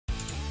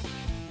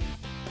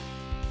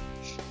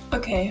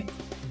Okay.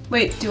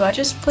 Wait, do I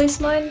just place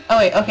mine? Oh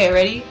wait, okay,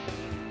 ready?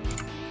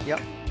 Yep.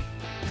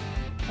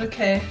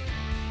 Okay.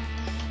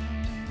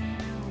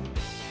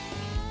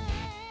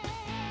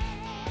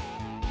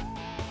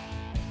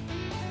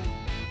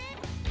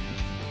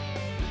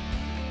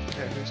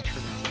 Okay, whose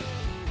turn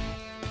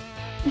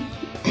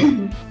is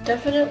it?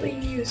 Definitely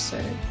you,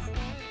 sir.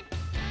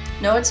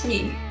 No, it's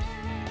me.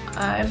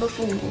 I'm a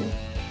fool.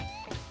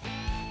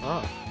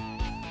 Oh.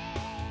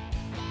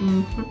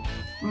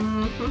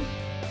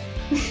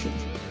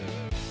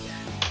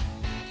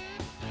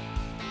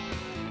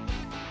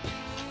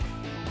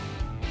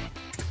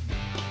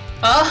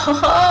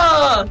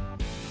 Oh!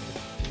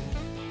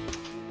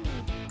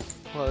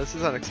 Well, this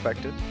is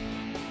unexpected.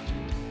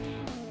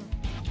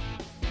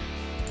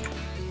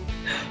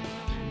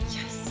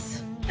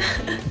 Yes.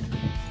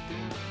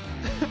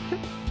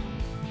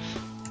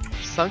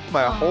 Sunk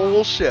my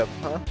whole ship,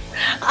 huh?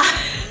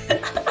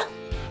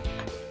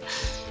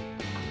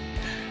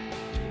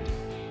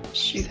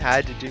 Shoot.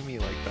 Had to do me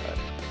like that.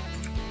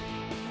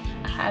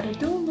 I had to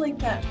do him like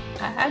that.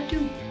 I had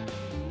to.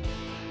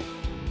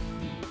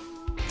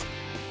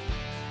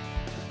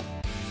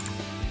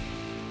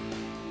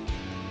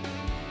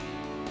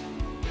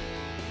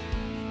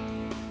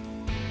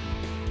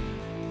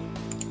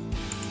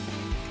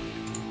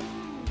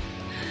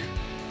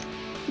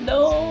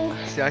 No.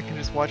 See, I can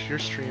just watch your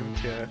stream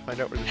to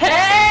find out where the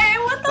Hey,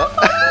 what the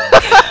fuck?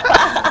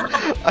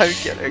 I'm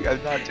kidding,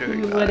 I'm not doing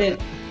You that.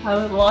 wouldn't. I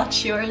would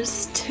watch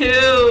yours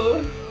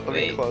too. Let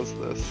me close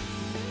this.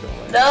 Go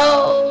away.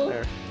 No.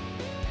 There.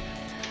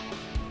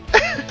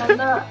 I'm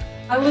not.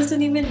 I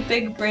wasn't even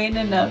big brain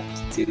enough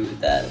to do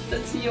that.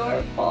 That's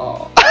your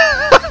fault.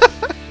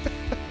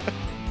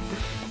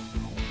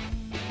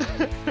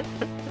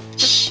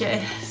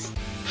 Shit.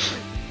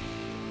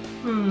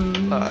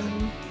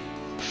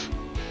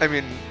 I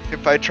mean,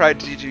 if I tried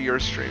to do your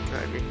stream,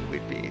 I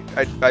mean,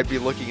 I'd be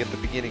looking at the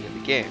beginning of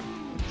the game.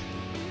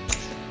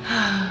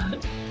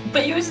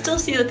 But you would still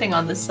see the thing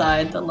on the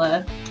side, the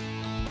left.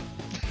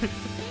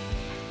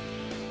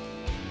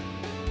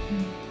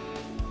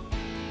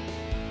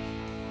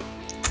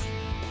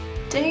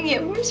 Dang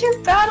it, where's your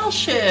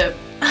battleship?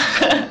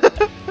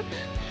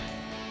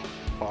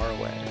 Far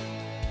away.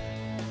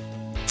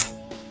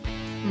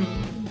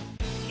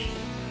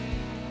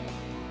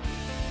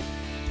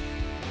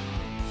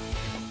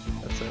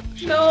 That's it.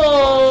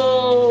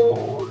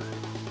 No!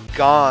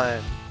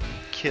 Gone.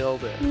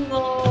 Killed it.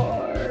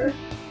 Lord.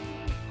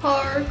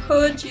 How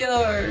could you?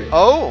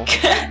 Oh!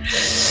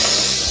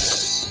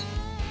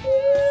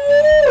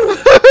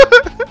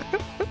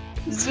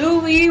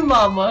 Zooey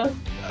mama.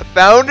 I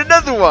found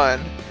another one!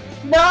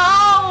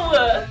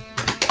 No!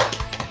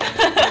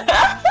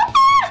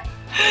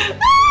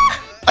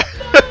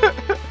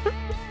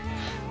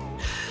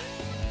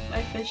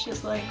 My fish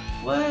is like,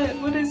 what?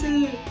 What is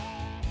it?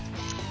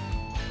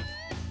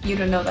 You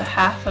don't know the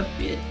half of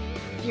it.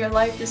 Your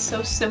life is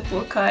so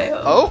simple,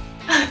 Kaio. Oh!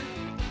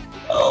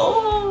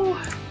 Oh!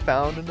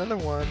 Found another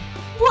one.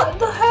 What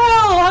the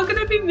hell? How could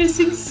I be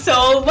missing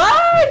so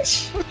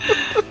much?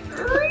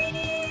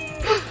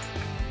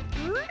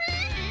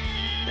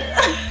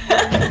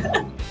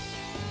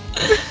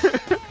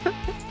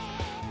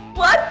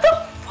 What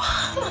the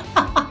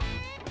fuck?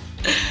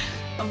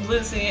 I'm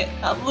losing it.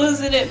 I'm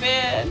losing it,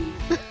 man.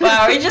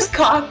 Wow, are you just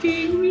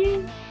copying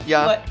me?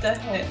 Yeah. What the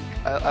heck?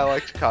 I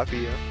like to copy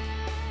you.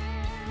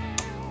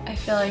 I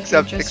feel like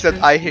Except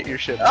I hit your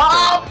ship.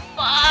 Oh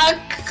fuck!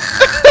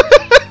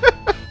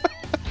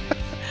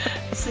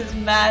 This is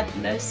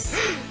madness.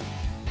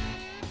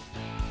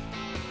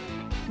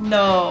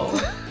 No.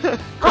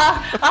 Ha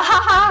ha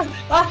ha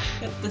ha!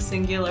 The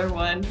singular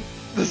one.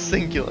 The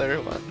singular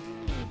one.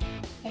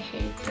 I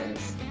hate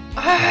this.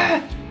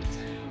 Ah!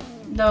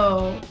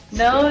 No.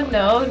 No,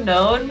 no,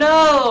 no,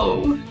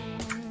 no!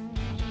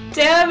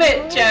 Damn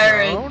it,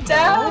 Jared! No,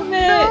 Damn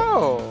it!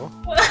 No.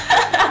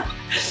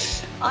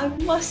 I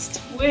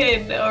must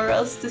win, or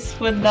else this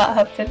would not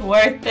have been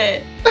worth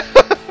it.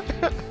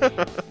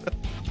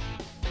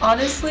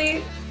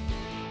 Honestly,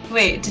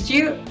 wait, did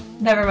you?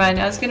 Never mind,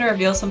 I was gonna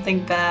reveal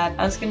something bad.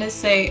 I was gonna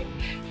say,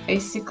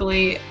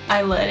 basically,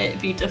 I let it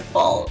be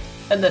default,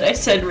 and then I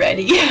said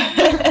ready.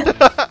 It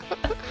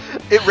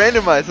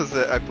randomizes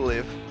it, I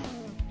believe.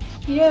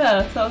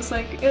 Yeah, so I was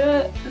like,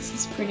 this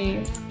is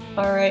pretty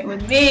alright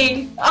with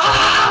me.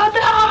 Ah,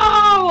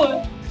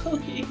 no!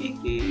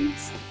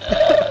 Please.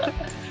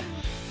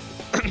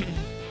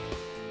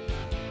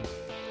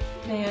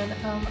 Man,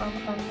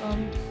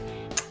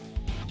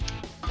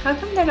 how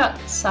come they're not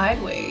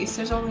sideways?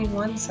 There's only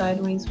one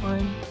sideways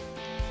one.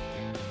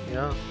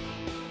 Yeah.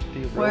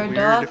 Be real Where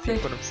weird if you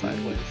put them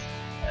sideways.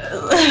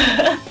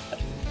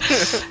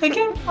 I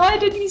can't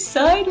find any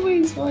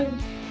sideways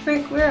ones.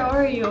 Frick, where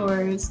are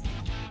yours?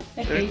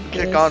 I hate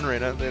They're this. gone,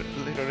 Reina. They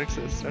don't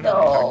exist. I don't know No.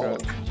 what you're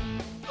talking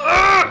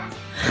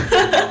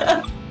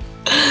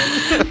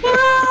about.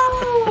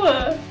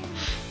 No!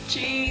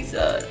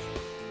 Jesus.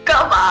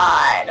 Come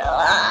on!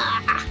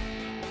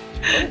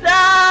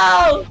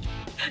 No!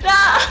 No!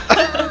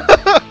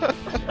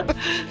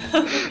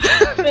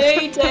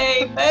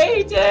 Mayday!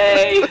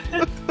 Mayday!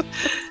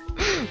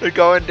 They're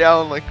going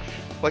down like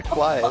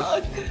flies.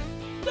 Fuck.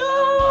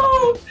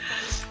 No!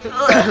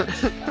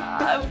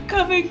 I'm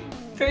coming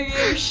for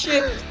your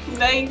ship,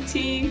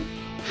 90.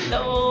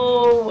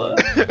 No!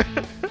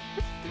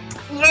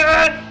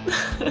 I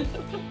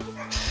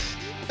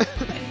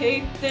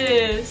hate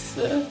this.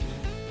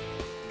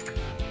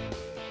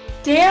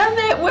 Damn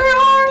it, where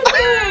are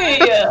they?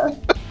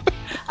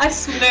 I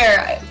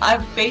swear, I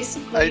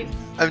basically.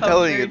 I'm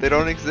telling you, they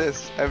don't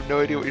exist. I have no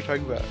idea what you're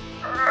talking about.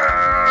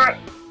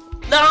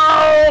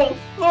 No!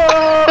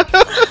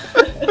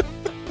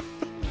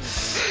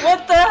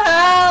 What the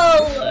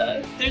hell?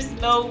 There's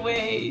no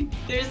way.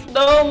 There's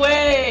no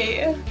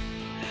way.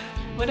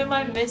 What am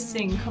I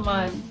missing? Come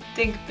on,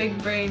 think big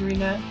brain,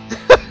 Rena.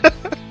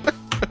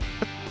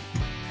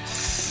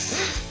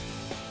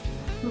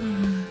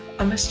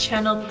 I must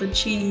channel the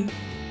chi.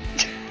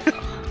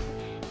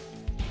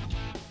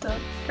 The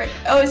frick?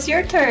 Oh, it's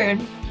your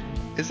turn.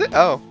 Is it?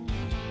 Oh.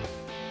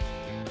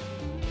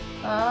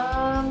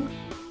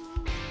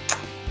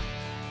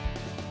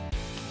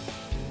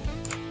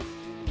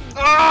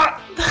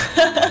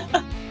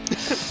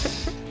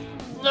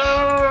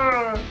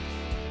 No.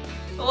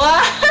 What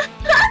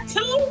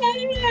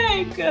the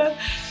heck?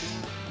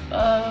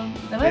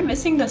 Am I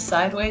missing the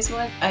sideways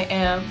one? I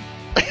am.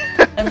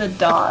 And the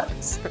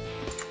dots.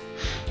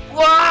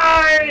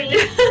 Why?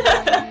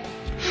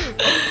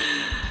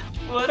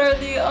 What are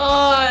the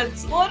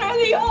odds? What are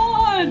the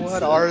odds?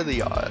 What are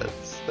the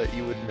odds that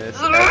you would miss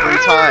every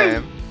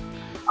time?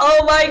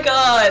 Oh my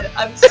god,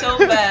 I'm so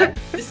bad.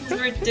 This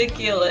is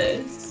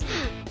ridiculous.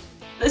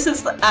 This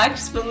is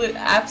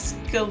absolutely.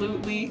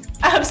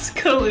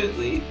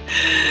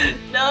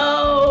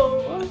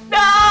 No!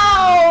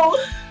 No!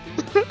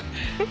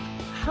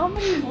 How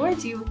many more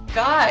do you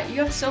got?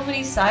 You have so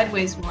many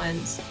sideways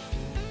ones.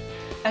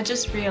 I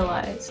just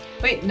realized.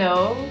 Wait,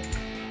 no.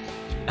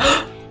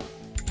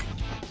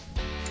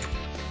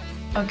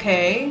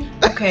 Okay,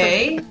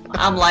 okay.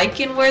 I'm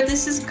liking where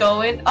this is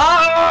going.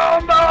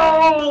 Oh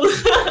no!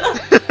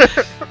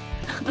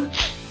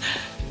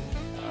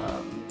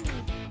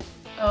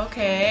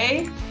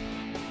 Okay.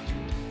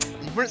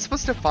 You weren't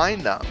supposed to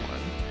find that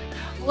one.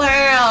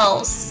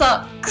 Well,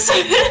 sucks.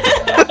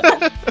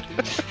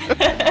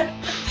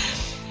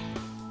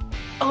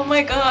 Oh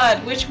my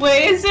god, which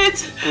way is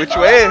it? Which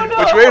way?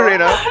 Which way,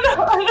 Rena? I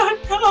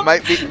don't know.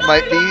 Might be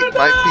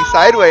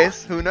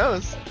sideways. Who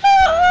knows?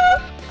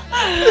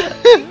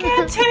 I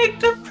can't take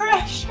the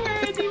pressure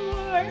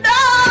anymore.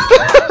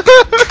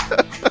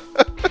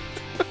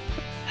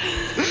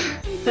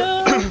 No!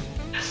 No.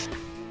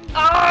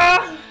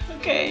 Ah!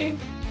 Okay.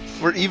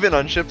 We're even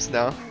on ships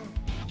now.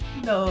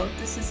 No,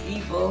 this is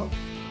evil.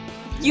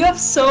 You have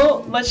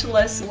so much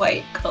less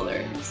white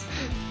colors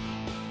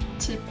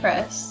to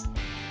press.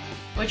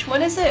 Which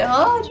one is it?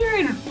 Oh,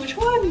 Jared, which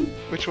one?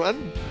 Which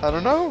one? I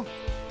don't know.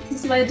 This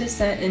is my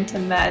descent into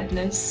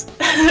madness.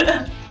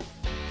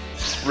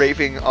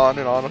 Raving on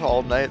and on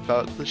all night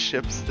about the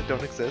ships that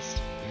don't exist.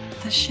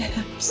 The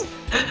ships.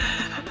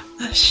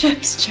 The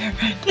ships,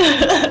 Jared.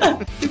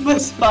 You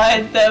must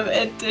find them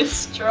and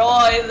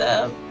destroy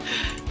them.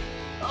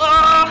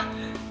 Ah!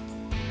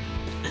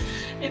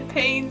 It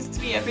pains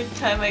me every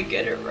time I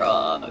get it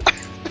wrong.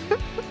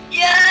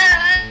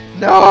 Yeah!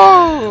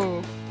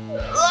 No!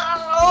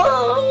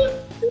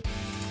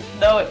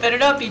 No, it better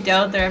not be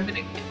down there. I'm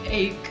gonna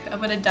ache. I'm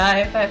gonna die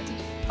if I have to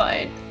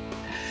find.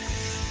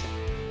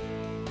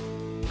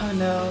 Oh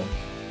no.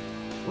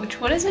 Which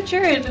one is it,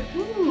 Jared?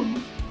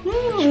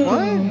 Which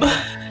one?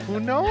 Who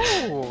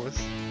knows?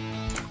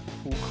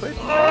 Who could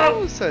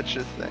know such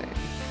a thing?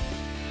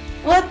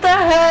 What the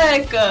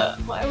heck?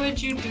 Why would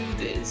you do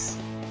this?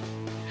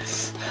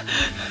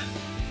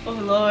 Oh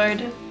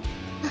lord.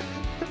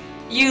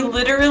 You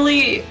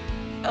literally...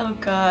 Oh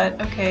god,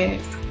 okay.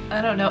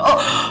 I don't know.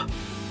 Oh!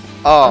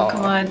 Oh,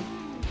 come on.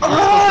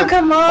 Oh,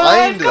 come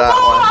on! Come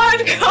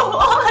on! Come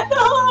on!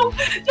 No!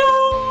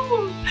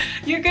 No!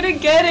 You're gonna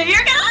get it!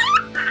 You're gonna...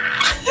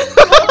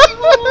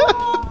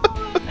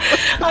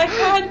 I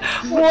had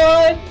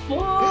one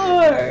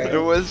more!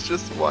 There was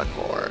just one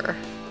more.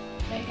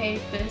 I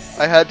hate this.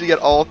 I had to get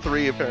all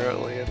three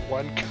apparently in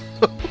one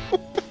go.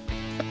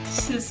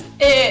 This is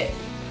it!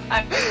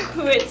 I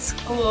quit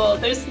school.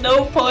 There's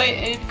no point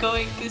in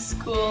going to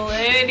school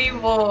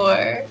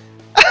anymore.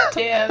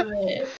 Damn it.